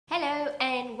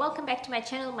welcome back to my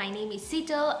channel. My name is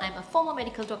Seetal. I'm a former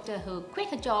medical doctor who quit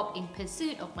her job in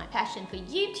pursuit of my passion for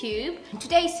YouTube. In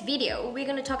today's video, we're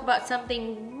going to talk about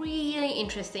something really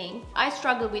interesting. I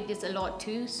struggle with this a lot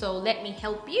too, so let me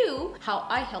help you how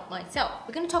I help myself.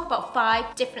 We're going to talk about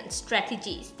 5 different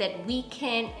strategies that we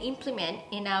can implement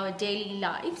in our daily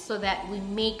life so that we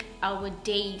make our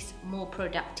days more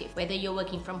productive. Whether you're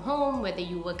working from home, whether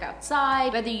you work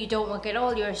outside, whether you don't work at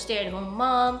all, you're a stay-at-home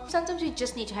mom. Sometimes we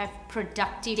just need to have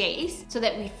productive days so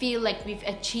that we feel like we've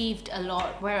achieved a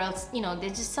lot, whereas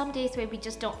there's just some days where we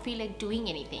just don't feel like doing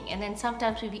anything, and then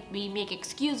sometimes we make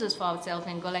excuses for ourselves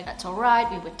and go like, that's alright,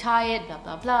 we were tired, blah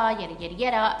blah blah, yada yada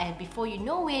yada, and before you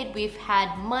know it, we've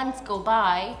had months go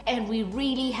by and we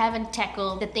really haven't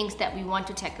tackled the things that we want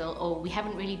to tackle, or we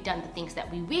haven't really done the things that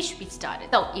we wish we'd started.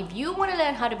 So if you want to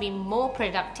learn how to be more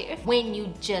productive when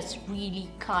you just really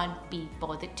can't be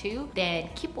bothered to, then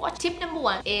keep watching. Tip number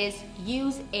 1 is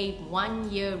use a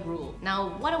 1-year rule.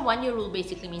 Now, what a 1-year rule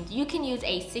basically means, you can use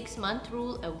a 6-month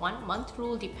rule, a 1-month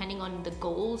rule, depending on the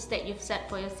goals that you've set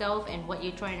for yourself and what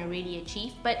you're trying to really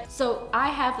achieve. But so I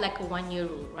have like a 1-year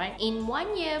rule, right? In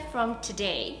 1 year from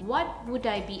today, what would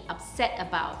I be upset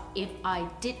about if I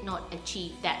did not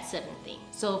achieve that certain thing?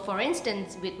 So for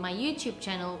instance, with my YouTube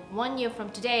channel, 1 year from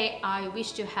today, I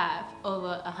wish to have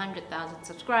over 100,000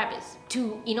 subscribers.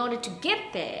 In order to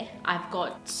get there, I've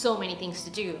got so many things to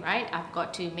do, right? I've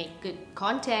got to make good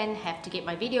content, have to get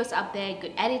my videos up there,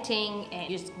 good editing, and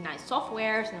use nice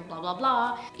softwares and blah blah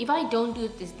blah. If I don't do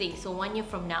this thing, so 1 year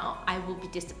from now, I will be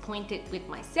disappointed with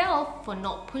myself for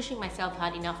not pushing myself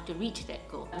hard enough to reach that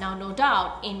goal. Now, no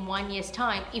doubt, in 1 year's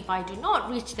time, if I do not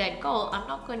reach that goal, I'm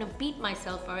not going to beat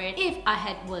myself for it if I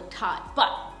had worked hard.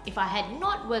 But if I had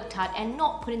not worked hard and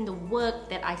not put in the work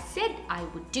that I said I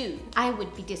would do, I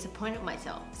would be disappointed with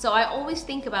myself. So I always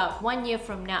think about 1 year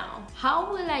from now,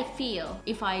 how will I feel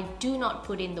if I do not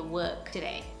put in the work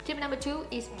today? Tip number 2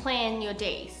 is plan your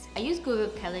days. I use Google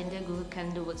Calendar. Google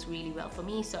Calendar works really well for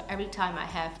me. So every time I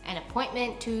have an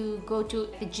appointment to go to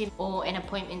the gym, or an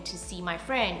appointment to see my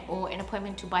friend, or an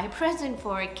appointment to buy a present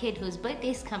for a kid whose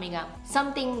birthday is coming up,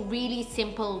 something really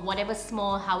simple, whatever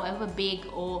small, however big,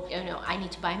 or I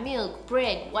need to buy milk,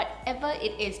 bread, whatever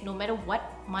it is, no matter what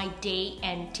my day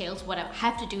entails, what I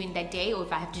have to do in that day, or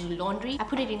if I have to do laundry, I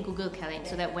put it in Google Calendar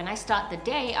so that when I start the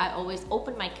day, I always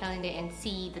open my calendar and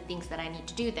see the things that I need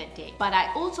to do that day. But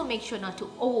I also make sure not to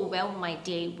overwhelm my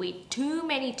day with too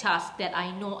many tasks that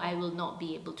I know I will not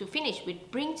be able to finish, which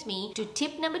brings me to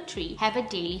tip number 3, have a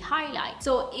daily highlight.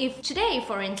 So if today,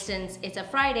 for instance, it's a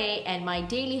Friday and my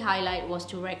daily highlight was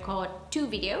to record 2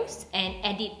 videos and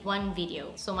edit 1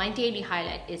 video. So my daily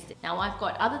highlight is this. Now I've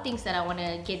got other things that I want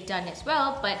to get done as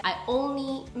well, but I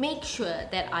only make sure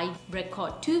that I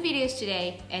record 2 videos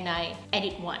today and I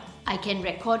edit 1. I can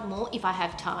record more if I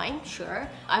have time, sure.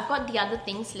 I've got the other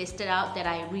things listed out that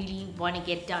I really want to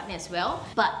get done as well,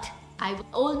 but I will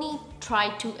only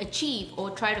try to achieve or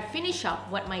try to finish up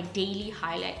what my daily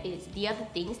highlight is. The other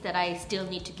things that I still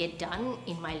need to get done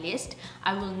in my list,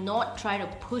 I will not try to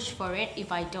push for it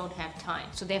if I don't have time.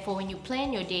 So therefore, when you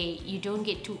plan your day, you don't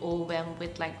get too overwhelmed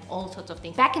with like all sorts of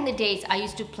things. Back in the days, I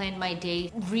used to plan my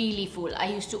day really full. I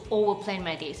used to over plan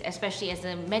my days, especially as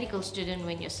a medical student.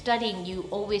 When you're studying, you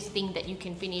always think that you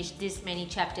can finish this many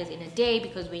chapters in a day,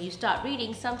 because when you start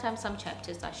reading, sometimes some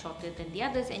chapters are shorter than the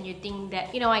others, and you think that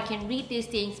I can read these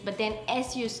things, but then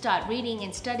as you start reading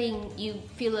and studying, you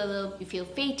feel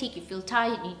fatigued, you feel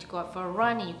tired, you need to go out for a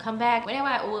run, and you come back. Whenever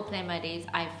I overplan my days,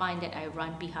 I find that I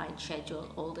run behind schedule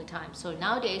all the time. So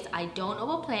nowadays, I don't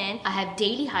overplan. I have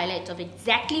daily highlights of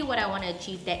exactly what I want to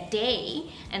achieve that day,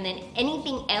 and then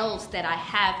anything else that I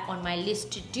have on my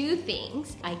list to do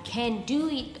things, I can do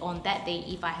it on that day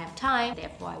if I have time.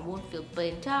 Therefore, I won't feel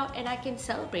burnt out and I can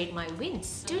celebrate my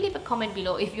wins. Do leave a comment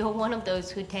below if you're one of those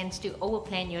who tends to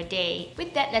overplan your day.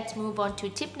 With that, let's move on to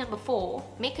tip number 4,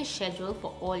 make a schedule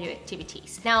for all your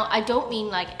activities. Now, I don't mean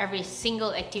like every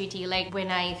single activity. Like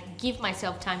when I give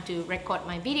myself time to record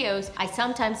my videos, I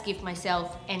sometimes give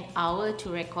myself an hour to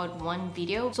record 1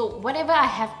 video. So whatever I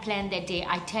have planned that day,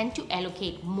 I tend to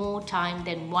allocate more time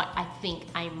than what I think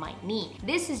I might need.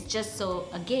 This is just so,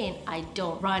 again, I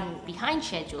don't run behind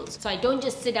schedules. So I don't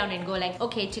just sit down and go like,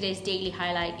 okay, today's daily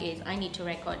highlight is I need to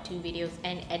record 2 videos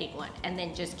and edit 1, and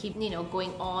then just keep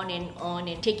going on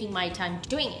and taking my time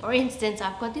doing it. For instance,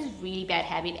 I've got this really bad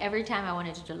habit. Every time I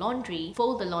want to do the laundry,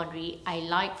 fold the laundry, I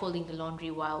like folding the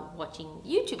laundry while watching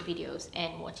YouTube videos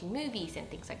and watching movies and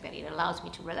things like that. It allows me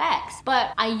to relax.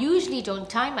 But I usually don't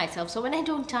time myself. So when I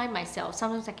don't time myself,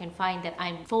 sometimes I can find that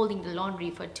I'm folding the laundry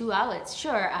for 2 hours.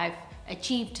 Sure, I've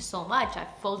achieved so much.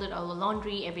 I've folded all the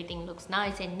laundry, everything looks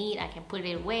nice and neat, I can put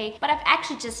it away. But I've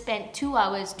actually just spent 2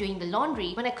 hours doing the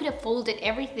laundry when I could have folded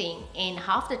everything in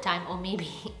half the time, or maybe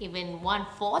even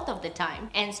 1/4 of the time,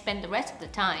 and spend the rest of the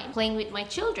time playing with my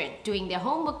children, doing their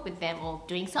homework with them, or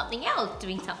doing something else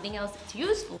that's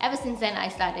useful. Ever since then, I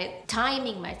started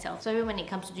timing myself. So when it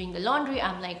comes to doing the laundry,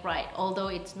 I'm like, right, although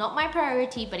it's not my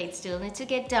priority, but it still needs to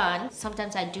get done.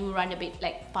 Sometimes I do run a bit,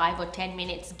 like 5 or 10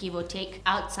 minutes, give or take,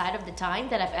 outside of the time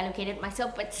that I've allocated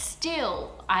myself, but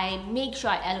still, I make sure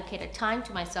I allocate a time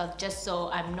to myself just so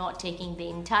I'm not taking the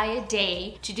entire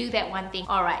day to do that one thing.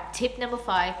 Alright, tip number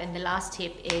 5, and the last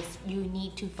tip is you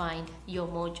need to find your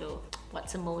mojo.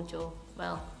 What's a mojo?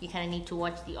 Well, you kind of need to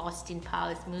watch the Austin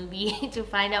Powers movie to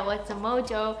find out what's a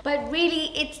mojo. But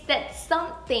really, it's that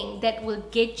something that will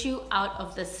get you out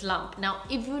of the slump. Now,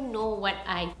 if you know what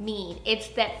I mean, it's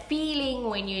that feeling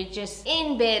when you're just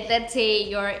in bed. Let's say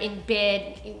you're in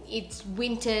bed, it's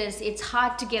winters, it's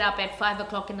hard to get up at 5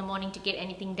 o'clock in the morning to get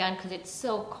anything done because it's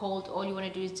so cold. All you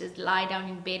want to do is just lie down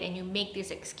in bed, and you make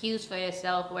this excuse for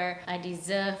yourself where I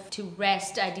deserve to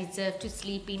rest, I deserve to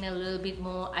sleep in a little bit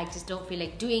more, I just don't feel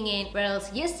like doing it.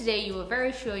 Whereas yesterday you were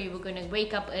very sure you were going to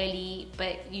wake up early,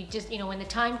 but you just, when the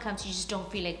time comes, you just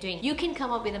don't feel like doing it. You can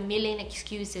come up with a million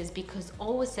excuses because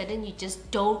all of a sudden you just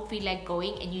don't feel like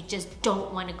going, and you just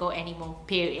don't want to go anymore,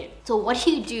 period. So what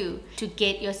do you do to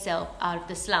get yourself out of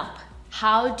the slump?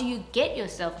 How do you get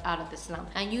yourself out of the slump?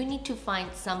 And you need to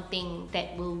find something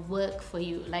that will work for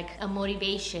you, like a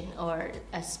motivation or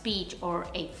a speech or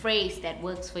a phrase that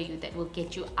works for you, that will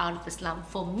get you out of the slump.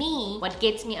 For me, what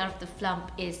gets me out of the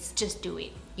slump is just do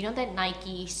it. You know that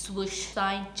Nike swoosh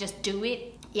sign, just do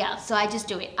it? Yeah, so I just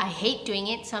do it. I hate doing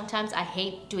it. Sometimes I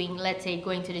hate doing, let's say,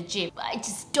 going to the gym. I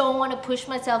just don't want to push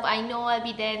myself. I know I'll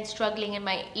be there and struggling, and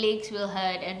my legs will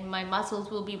hurt, and my muscles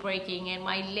will be breaking, and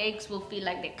my legs will feel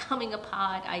like they're coming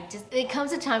apart. There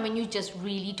comes a time when you just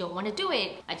really don't want to do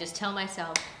it. I just tell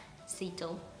myself,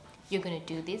 Seetal, you're gonna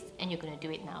do this, and you're gonna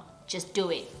do it now. Just do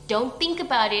it. Don't think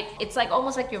about it. It's like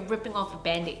almost like you're ripping off a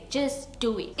band-aid. Just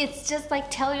do it. It's just like,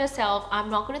 tell yourself, I'm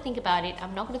not gonna think about it.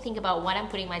 I'm not gonna think about what I'm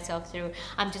putting myself through.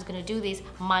 I'm just gonna do this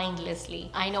mindlessly.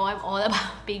 I know I'm all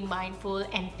about being mindful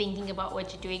and thinking about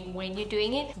what you're doing when you're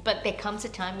doing it, but there comes a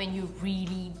time when you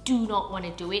really do not want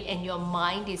to do it, and your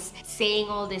mind is saying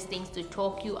all these things to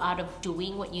talk you out of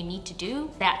doing what you need to do.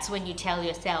 That's when you tell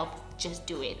yourself, just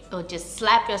do it, or just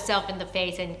slap yourself in the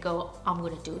face and go, I'm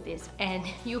gonna do this. And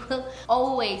you will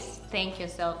always thank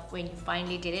yourself when you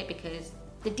finally did it, because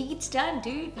the deed's done,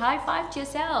 dude. High five to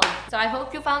yourself. So I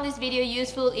hope you found this video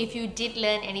useful. If you did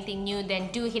learn anything new,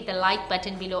 then do hit the like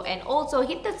button below, and also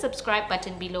hit the subscribe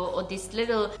button below, or this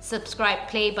little subscribe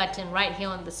play button right here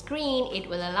on the screen. It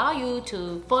will allow you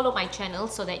to follow my channel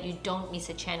so that you don't miss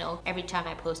a channel every time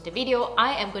I post a video.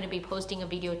 I am going to be posting a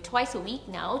video twice a week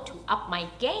now to up my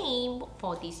game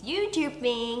for this YouTube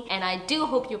thing, and I do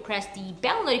hope you press the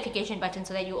bell notification button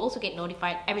so that you also get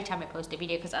notified every time I post a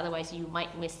video, because otherwise you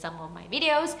might miss some of my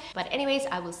videos. But anyways,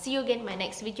 I will see you again in my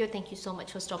next video. Thank you so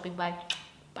much for stopping by.